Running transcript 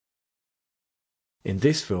In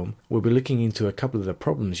this film, we'll be looking into a couple of the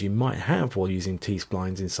problems you might have while using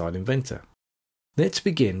T-Splines inside Inventor. Let's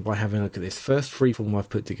begin by having a look at this first freeform I've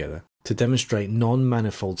put together to demonstrate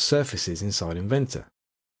non-manifold surfaces inside Inventor.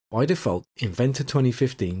 By default, Inventor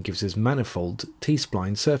 2015 gives us manifold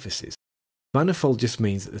T-spline surfaces. Manifold just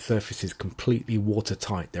means that the surface is completely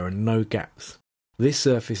watertight, there are no gaps. This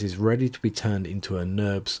surface is ready to be turned into a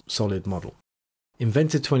NURBS solid model.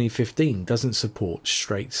 Inventor 2015 doesn't support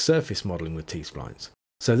straight surface modelling with T-splines.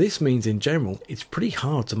 So this means in general, it's pretty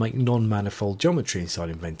hard to make non-manifold geometry inside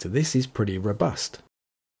Inventor. This is pretty robust.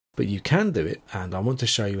 But you can do it, and I want to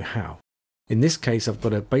show you how. In this case, I've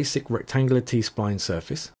got a basic rectangular T-spline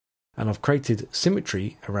surface, and I've created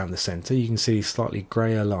symmetry around the centre. You can see slightly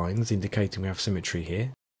greyer lines indicating we have symmetry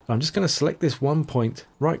here. I'm just going to select this one point,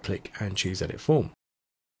 right click and choose Edit Form.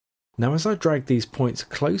 Now as I drag these points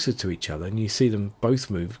closer to each other, and you see them both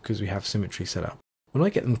move because we have symmetry set up, when I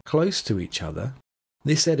get them close to each other,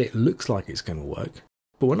 this edit looks like it's going to work,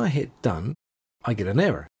 but when I hit done, I get an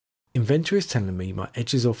error. Inventor is telling me my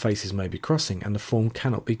edges or faces may be crossing and the form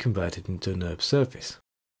cannot be converted into a NURBS surface.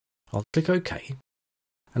 I'll click OK.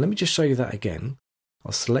 And let me just show you that again.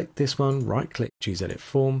 I'll select this one, right click, choose Edit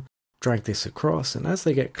Form, drag this across, and as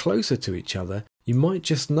they get closer to each other, you might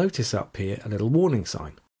just notice up here a little warning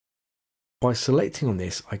sign. By selecting on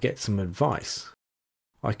this, I get some advice.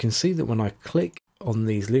 I can see that when I click on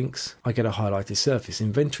these links, I get a highlighted surface.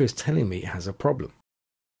 Inventor is telling me it has a problem.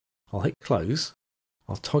 I'll hit close,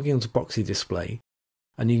 I'll toggle onto Boxy Display,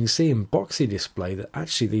 and you can see in Boxy Display that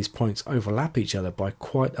actually these points overlap each other by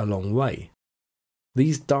quite a long way.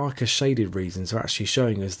 These darker shaded regions are actually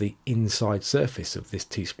showing us the inside surface of this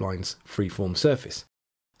T-splines freeform surface.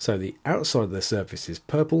 So the outside of the surface is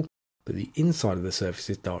purple, but the inside of the surface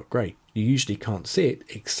is dark grey. You usually can't see it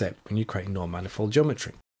except when you create non-manifold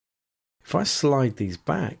geometry. If I slide these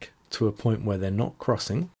back to a point where they're not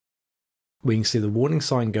crossing, we can see the warning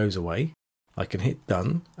sign goes away. I can hit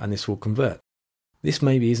done and this will convert. This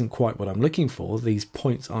maybe isn't quite what I'm looking for. These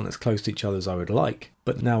points aren't as close to each other as I would like,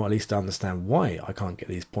 but now at least I understand why I can't get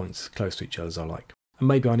these points close to each other as I like. And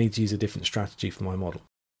maybe I need to use a different strategy for my model.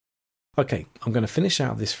 Okay, I'm going to finish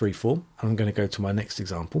out this freeform and I'm going to go to my next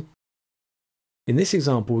example. In this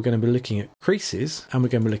example, we're going to be looking at creases and we're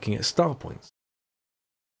going to be looking at star points.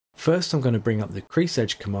 First, I'm going to bring up the Crease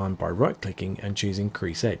Edge command by right-clicking and choosing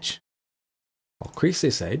Crease Edge. I'll crease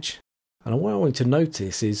this edge, and what I want you to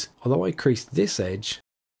notice is, although I creased this edge,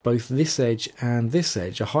 both this edge and this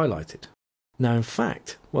edge are highlighted. Now in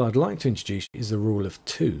fact, what I'd like to introduce is the rule of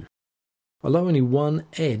 2. Although only one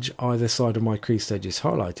edge either side of my creased edge is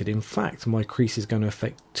highlighted, in fact my crease is going to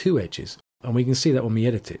affect 2 edges, and we can see that when we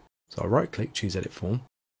edit it. So I'll right-click, choose Edit Form. I'm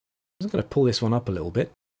just going to pull this one up a little bit.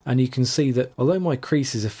 And you can see that although my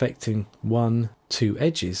crease is affecting 1, 2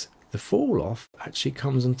 edges, the fall off actually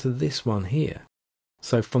comes onto this one here.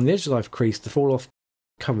 So from the edges I've creased, the fall off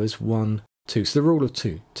covers 1, 2. So the rule of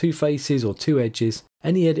 2. 2 faces or 2 edges,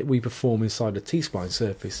 any edit we perform inside a T-spline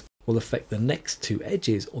surface will affect the next 2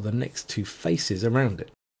 edges or the next 2 faces around it.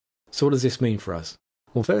 So what does this mean for us?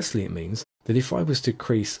 Well, firstly it means that if I was to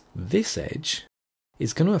crease this edge,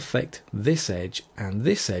 it's going to affect this edge and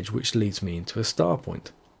this edge, which leads me into a star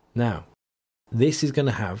point. Now, this is going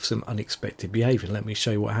to have some unexpected behaviour. Let me show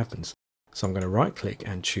you what happens. So I'm going to right click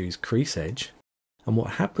and choose Crease Edge. And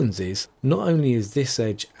what happens is, not only is this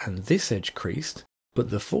edge and this edge creased, but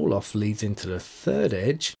the fall off leads into the third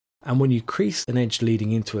edge. And when you crease an edge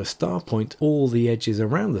leading into a star point, all the edges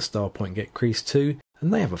around the star point get creased too,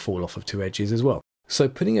 and they have a fall off of 2 edges as well. So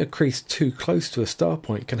putting a crease too close to a star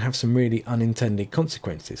point can have some really unintended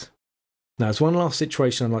consequences. Now, as one last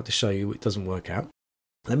situation I'd like to show you which doesn't work out.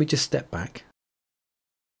 Let me just step back.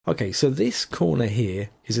 Okay, so this corner here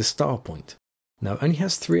is a star point. Now it only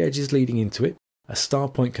has 3 edges leading into it. A star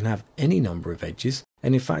point can have any number of edges,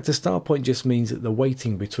 and in fact a star point just means that the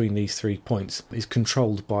weighting between these 3 points is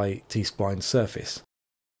controlled by T-spline's surface.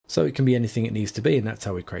 So it can be anything it needs to be, and that's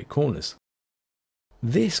how we create corners.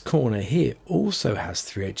 This corner here also has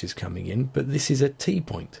 3 edges coming in, but this is a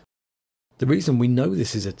T-point. The reason we know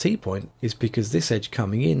this is a T-point is because this edge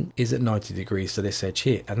coming in is at 90 degrees to this edge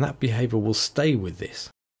here, and that behaviour will stay with this.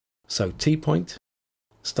 So T-point,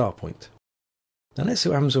 star point. Now let's see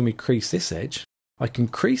what happens when we crease this edge. I can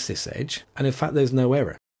crease this edge, and in fact there's no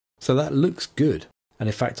error. So that looks good. And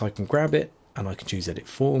in fact I can grab it, and I can choose Edit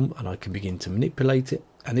Form, and I can begin to manipulate it,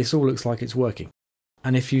 and this all looks like it's working.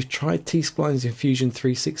 And if you've tried T-splines in Fusion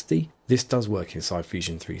 360, this does work inside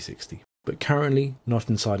Fusion 360. But currently not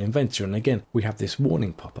inside Inventor, and again we have this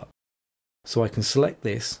warning pop up. So I can select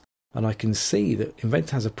this and I can see that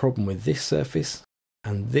Inventor has a problem with this surface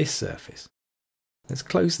and this surface. Let's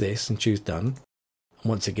close this and choose Done.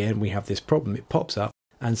 Once again, we have this problem. It pops up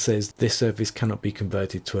and says this surface cannot be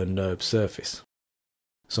converted to a NURB surface.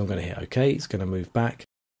 So I'm going to hit OK. It's going to move back.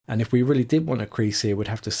 And if we really did want a crease here, we'd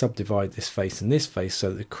have to subdivide this face and this face so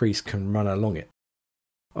that the crease can run along it.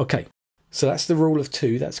 Okay, so that's the rule of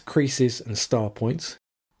two. That's creases and star points.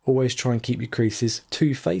 Always try and keep your creases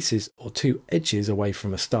 2 faces or 2 edges away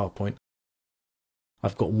from a star point.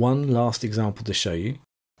 I've got one last example to show you,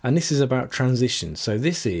 and this is about transition. So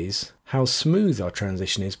this is how smooth our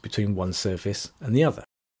transition is between one surface and the other.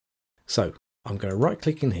 So I'm going to right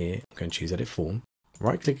click in here, I'm going to choose Edit Form,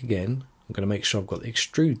 right click again, I'm going to make sure I've got the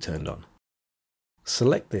Extrude turned on.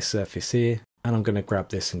 Select this surface here, and I'm going to grab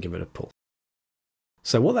this and give it a pull.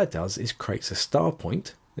 So what that does is creates a star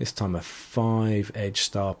point, this time a 5-edge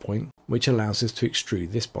star point, which allows us to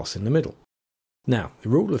extrude this boss in the middle. Now, the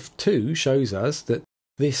rule of two shows us that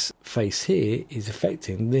this face here is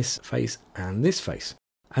affecting this face and this face.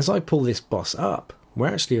 As I pull this boss up, we're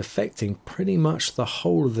actually affecting pretty much the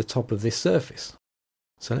whole of the top of this surface.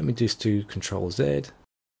 So let me just do Ctrl Z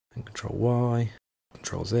and Ctrl Y,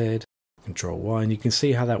 Ctrl Z, Ctrl Y, and you can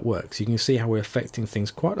see how that works. You can see how we're affecting things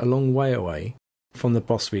quite a long way away from the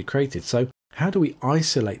boss we created. So how do we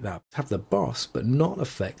isolate that, have the boss but not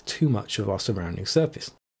affect too much of our surrounding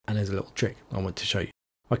surface? And there's a little trick I want to show you.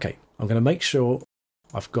 Okay, I'm going to make sure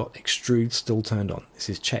I've got Extrude still turned on. This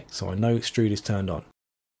is checked, so I know Extrude is turned on.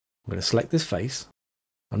 I'm going to select this face.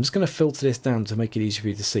 I'm just going to filter this down to make it easier for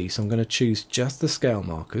you to see. So I'm going to choose just the scale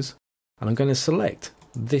markers, and I'm going to select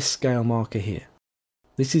this scale marker here.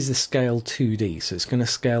 This is the scale 2D, so it's going to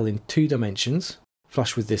scale in 2 dimensions,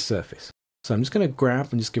 flush with this surface. So I'm just going to grab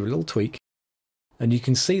and just give it a little tweak, and you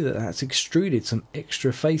can see that that's extruded some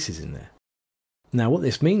extra faces in there. Now what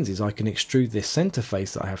this means is I can extrude this center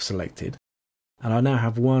face that I have selected, and I now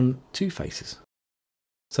have 2 faces.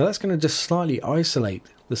 So that's going to just slightly isolate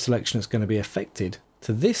the selection that's going to be affected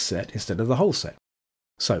to this set instead of the whole set.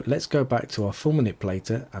 So let's go back to our full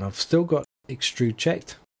manipulator, and I've still got Extrude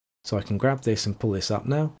checked, so I can grab this and pull this up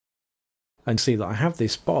now, and see that I have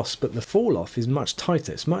this boss, but the fall off is much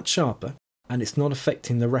tighter, it's much sharper, and it's not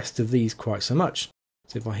affecting the rest of these quite so much.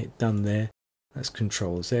 So if I hit done there, that's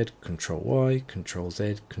Ctrl Z, Ctrl Y, Ctrl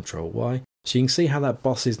Z, Ctrl Y. So you can see how that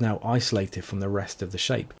boss is now isolated from the rest of the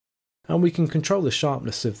shape. And we can control the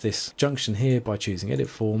sharpness of this junction here by choosing Edit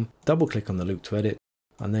Form, double click on the loop to edit,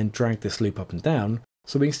 and then drag this loop up and down.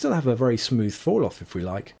 So we can still have a very smooth fall off if we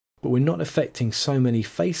like, but we're not affecting so many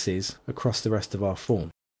faces across the rest of our form.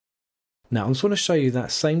 Now I just want to show you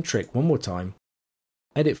that same trick one more time.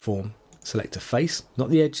 Edit Form, select a face, not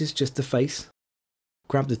the edges, just the face.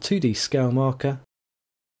 Grab the 2D scale marker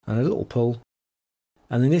and a little pull,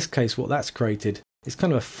 and in this case what that's created is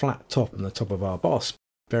kind of a flat top on the top of our boss.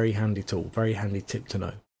 Very handy tool, very handy tip to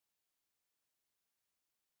know.